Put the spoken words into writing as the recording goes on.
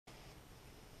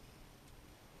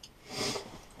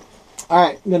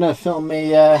Alright, I'm going to film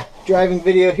a driving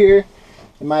video here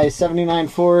in my 79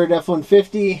 Ford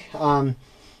F-150.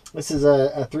 This is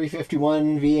a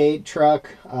 351 V8 truck,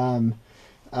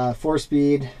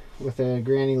 4-speed with a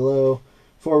granny low,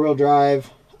 4-wheel drive.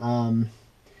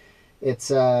 It's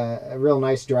a real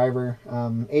nice driver,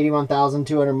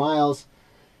 81,200 miles.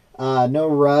 No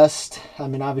rust. I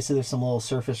mean, obviously there's some little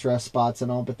surface rust spots and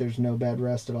all, but there's no bad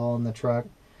rust at all in the truck.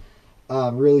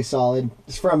 Really solid.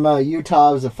 It's from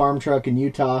Utah. It was a farm truck in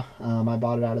Utah. I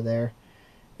bought it out of there,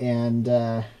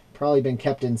 and probably been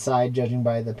kept inside, judging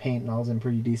by the paint and all. It's in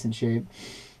pretty decent shape.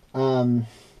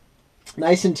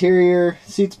 Nice interior.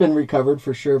 Seat's been recovered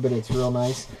for sure, but it's real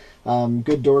nice.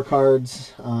 Good door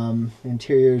cards.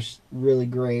 Interior's really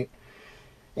great.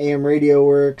 AM radio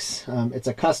works. It's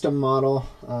a custom model,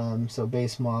 so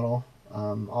base model.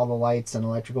 All the lights and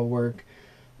electrical work.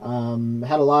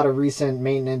 Had a lot of recent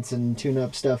maintenance and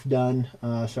tune-up stuff done,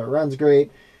 so it runs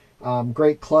great.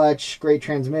 Great clutch, great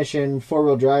transmission,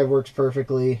 4-wheel drive works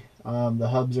perfectly. The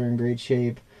hubs are in great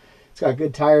shape. It's got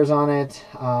good tires on it,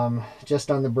 just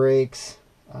on the brakes.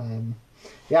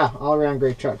 Yeah, all around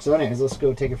great truck. So anyways, let's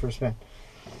go take it for a spin.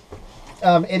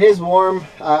 It is warm.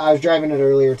 I was driving it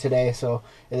earlier today, so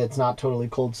it's not totally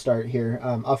cold start here.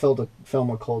 I'll film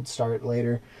a cold start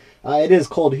later. It is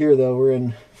cold here, though. We're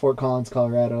in Fort Collins,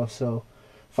 Colorado, so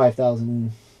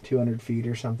 5,200 feet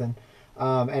or something.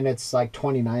 And it's like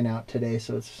 29 out today,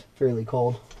 so it's fairly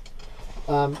cold.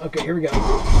 Okay, here we go.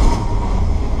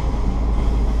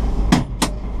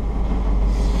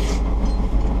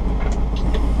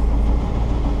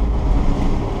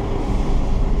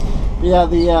 Yeah,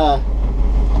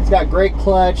 it's got great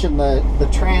clutch, and the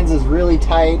trans is really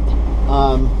tight.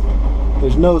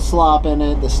 There's no slop in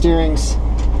it. The steering's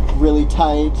really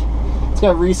tight. It's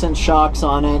got recent shocks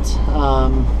on it.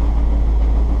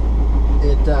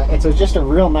 It's just a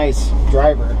real nice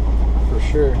driver for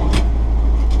sure.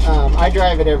 I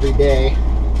drive it every day.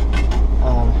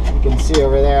 You can see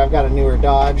over there I've got a newer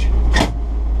Dodge,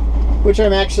 which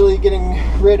I'm actually getting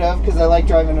rid of because I like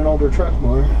driving an older truck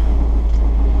more.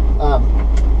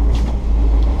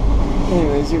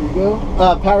 Anyways, here we go.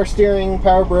 Power steering,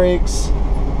 power brakes.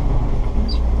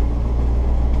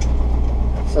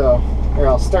 So here,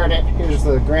 I'll start it. Here's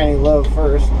the granny low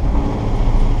first.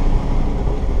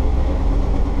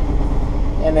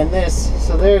 And then this,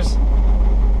 so there's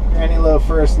granny low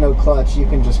first, no clutch. You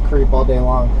can just creep all day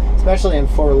long, especially in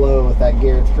 4 low with that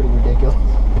gear. It's pretty ridiculous.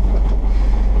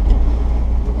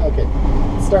 Okay,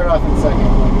 start off in second.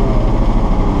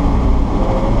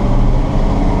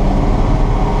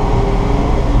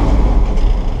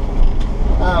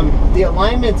 The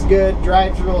alignment's good,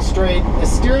 drives real straight. The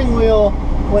steering wheel,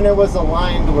 when it was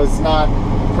aligned, was not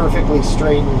perfectly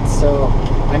straightened, so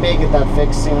I may get that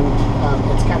fixed soon.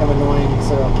 It's kind of annoying,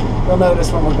 so you'll notice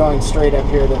when we're going straight up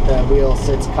here that the wheel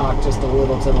sits cocked just a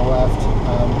little to the left,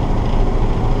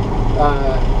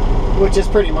 which is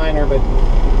pretty minor, but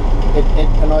it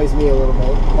annoys me a little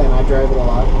bit, and I drive it a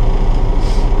lot.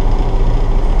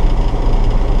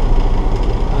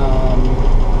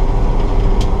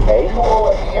 AM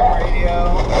radio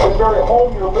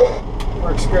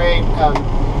works great.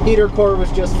 Heater core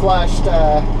was just flushed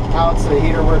out, so the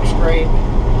heater works great.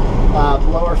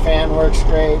 Blower fan works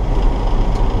great.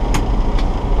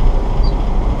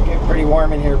 Get pretty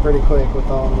warm in here pretty quick with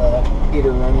all the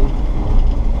heater running.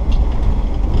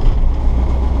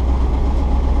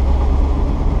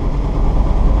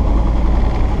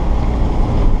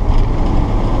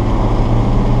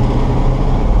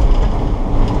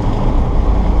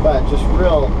 But just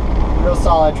real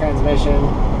solid transmission.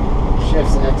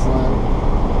 Shifts excellent.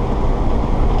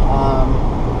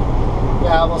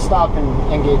 Yeah, we'll stop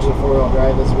and engage the 4-wheel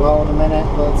drive as well in a minute.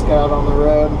 But let's get out on the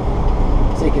road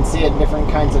so you can see it in different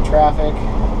kinds of traffic.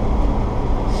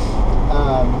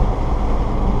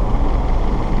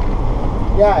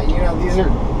 Yeah, you know, these are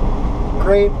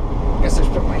great. I guess I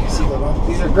should put my seatbelt on.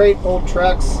 These are great old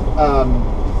trucks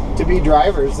to be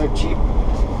drivers. They're cheap,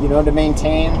 you know, to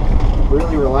maintain.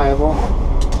 Really reliable.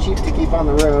 Cheap to keep on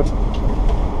the road.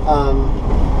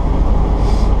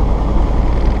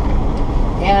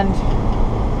 And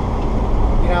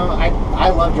you know, I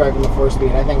love driving the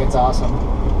 4-speed. I think it's awesome.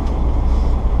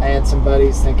 I had some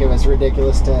buddies think it was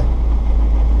ridiculous to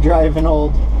drive an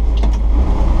old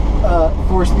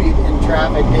 4-speed in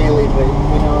traffic daily, but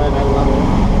you know what, I love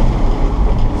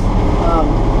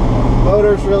it.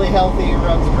 Motor's really healthy,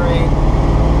 runs great.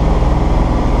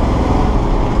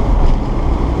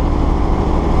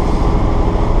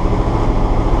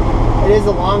 It is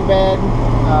a long bed,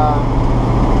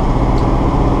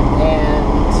 and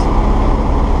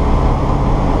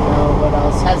you know what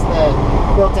else? Has the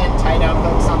built-in tie-down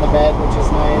hooks on the bed, which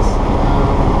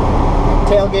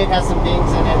tailgate has some dings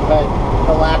in it, but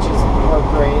the latches work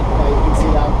great. You can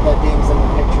see that dings in the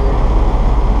picture.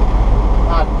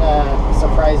 Not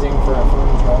surprising for a farm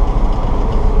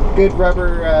truck. Good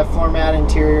rubber floor mat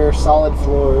interior, solid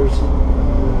floors.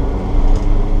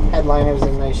 Headliner's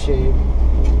in nice shape.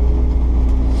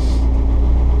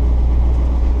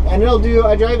 And it'll do,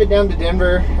 I drive it down to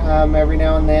Denver every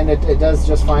now and then. It does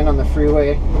just fine on the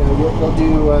freeway. You know, you'll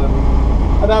do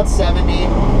about 70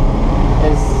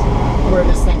 is where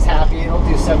this thing's happy. It'll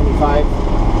do 75,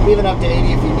 even up to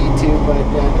 80 if you need to, but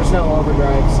there's no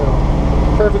overdrive, so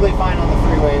perfectly fine on the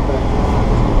freeway, but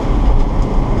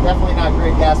definitely not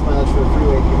great gas mileage for a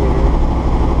freeway commuter.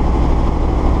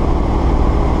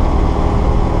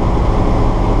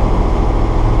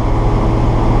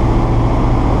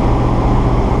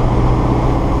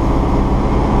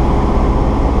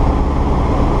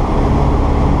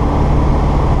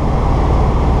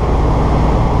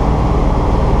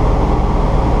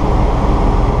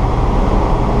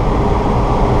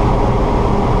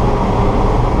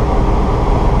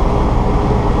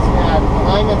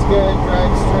 Good,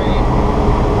 drive straight,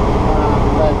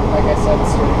 but like I said,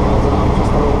 steering wheel's off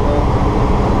just a little bit.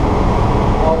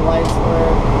 All the lights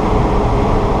work.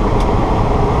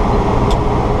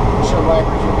 Windshield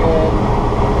wipers are good.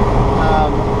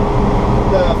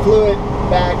 The fluid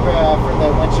bag for the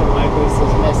windshield wipers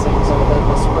is missing, so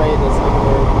the spray does not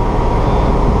work.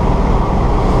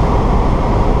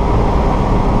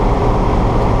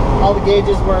 All the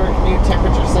gauges work, new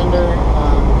temperature sender.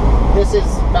 This is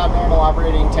about normal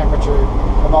operating temperature.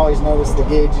 I've always noticed the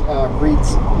gauge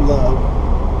reads low,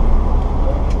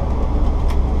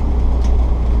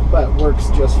 but works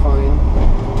just fine.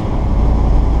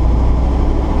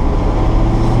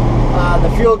 The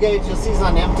fuel gauge you'll see is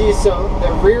on empty, so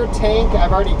the rear tank,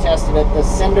 I've already tested it, the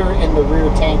sender in the rear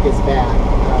tank is bad.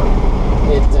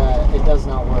 It does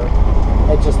not work.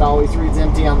 It just always reads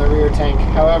empty on the rear tank.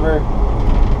 However,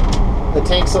 the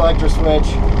tank selector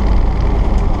switch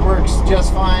works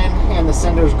just fine, and the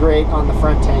sender's great on the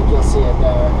front tank. You'll see it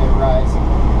rise.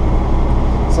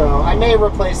 So I may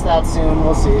replace that soon.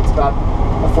 We'll see. It's about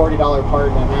a $40 part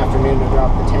in an afternoon to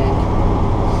drop the tank.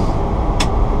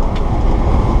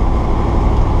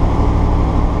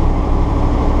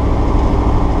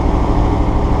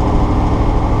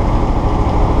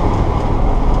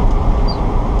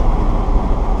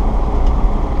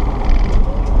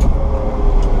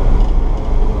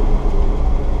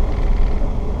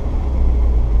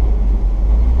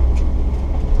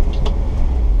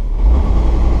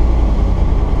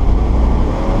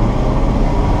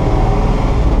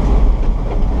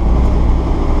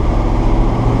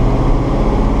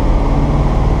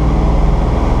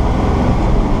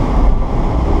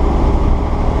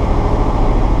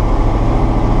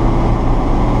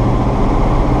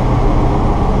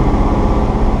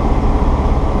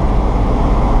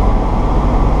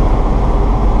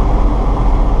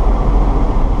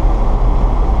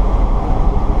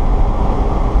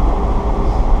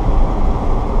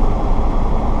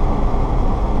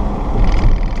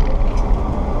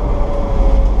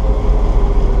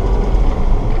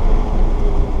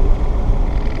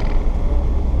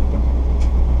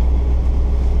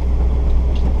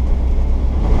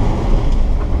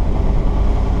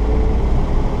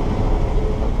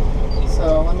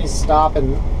 Stop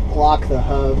and lock the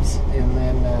hubs, and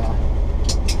then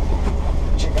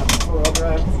check out the four-wheel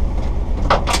drive.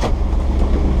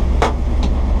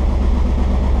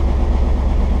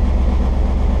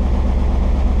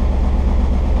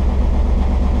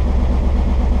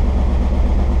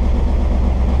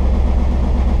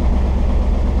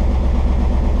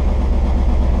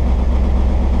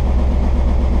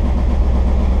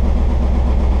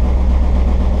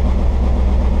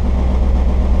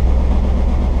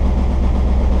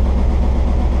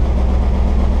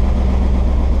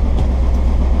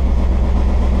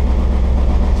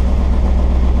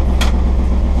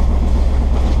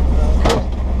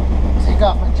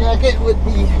 With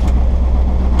the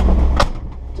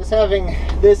just having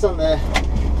this on the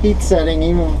heat setting,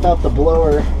 even without the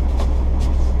blower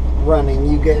running,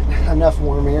 you get enough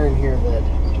warm air in here that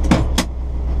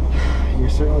you're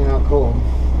certainly not cold.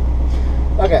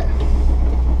 Okay,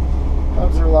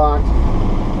 hubs are locked.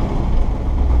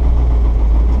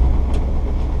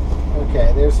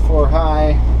 Okay, there's 4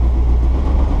 high.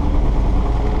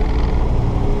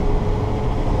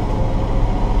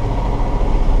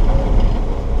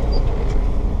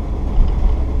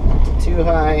 Too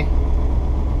high.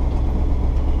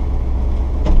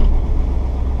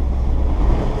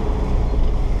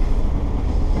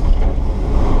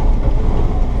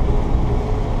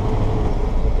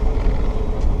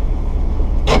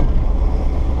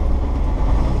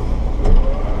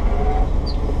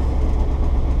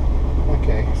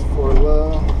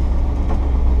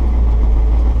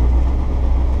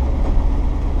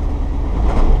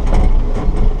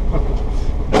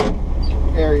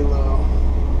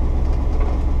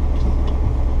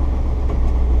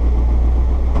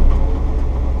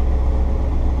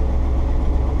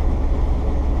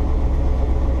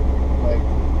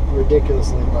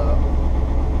 ridiculously low.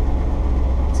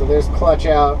 So there's clutch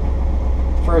out,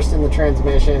 first in the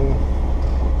transmission,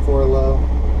 4 low.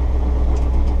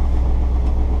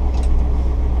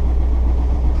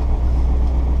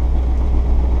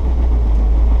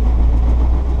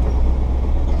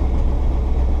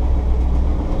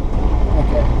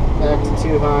 Okay, back to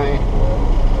 2 high,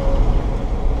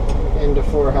 into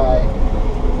 4 high.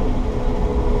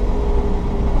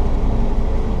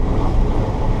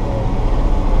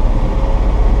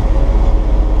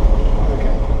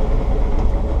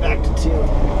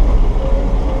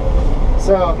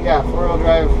 So yeah, 4-wheel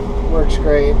drive works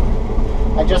great.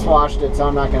 I just washed it, so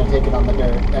I'm not going to take it on the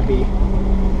dirt. That'd be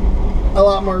a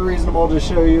lot more reasonable to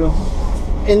show you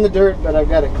in the dirt, but I've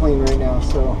got it clean right now.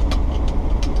 So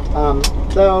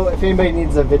if anybody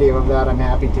needs a video of that, I'm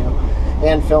happy to,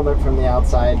 and film it from the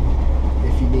outside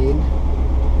if you need.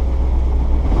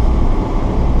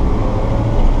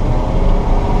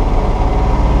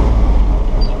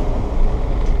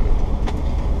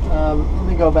 Let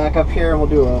me go back up here and we'll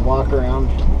do a walk around.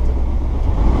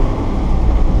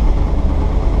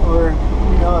 Or,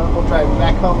 you know, we'll drive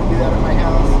back home and do that at my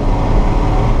house.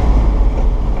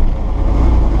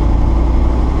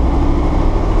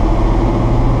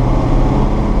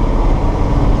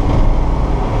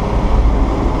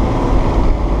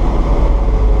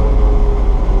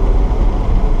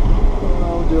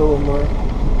 I'll do a little more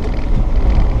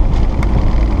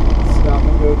stop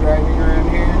and go driving around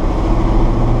here.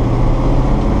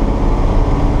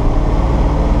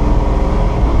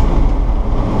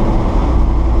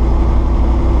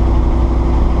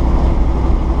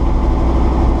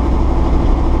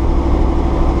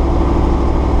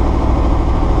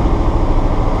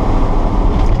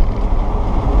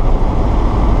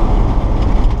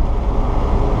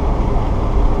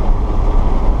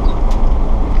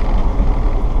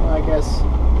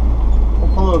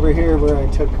 Over here where I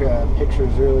took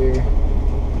pictures earlier,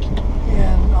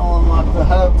 and I'll unlock the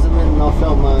hubs and then I'll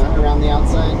film around the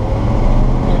outside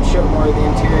and show more of the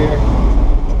interior.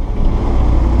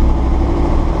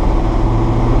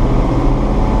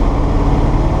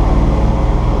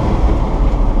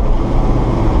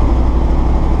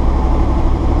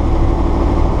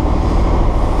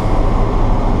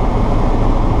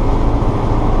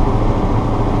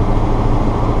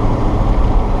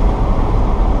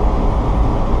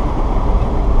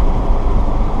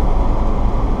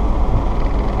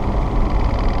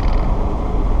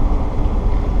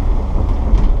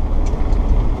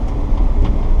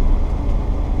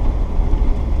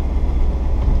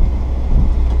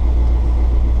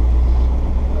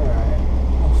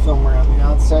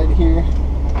 Here.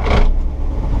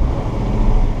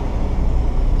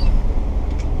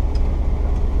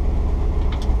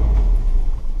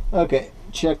 Okay,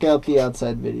 check out the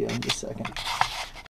outside video in just a second.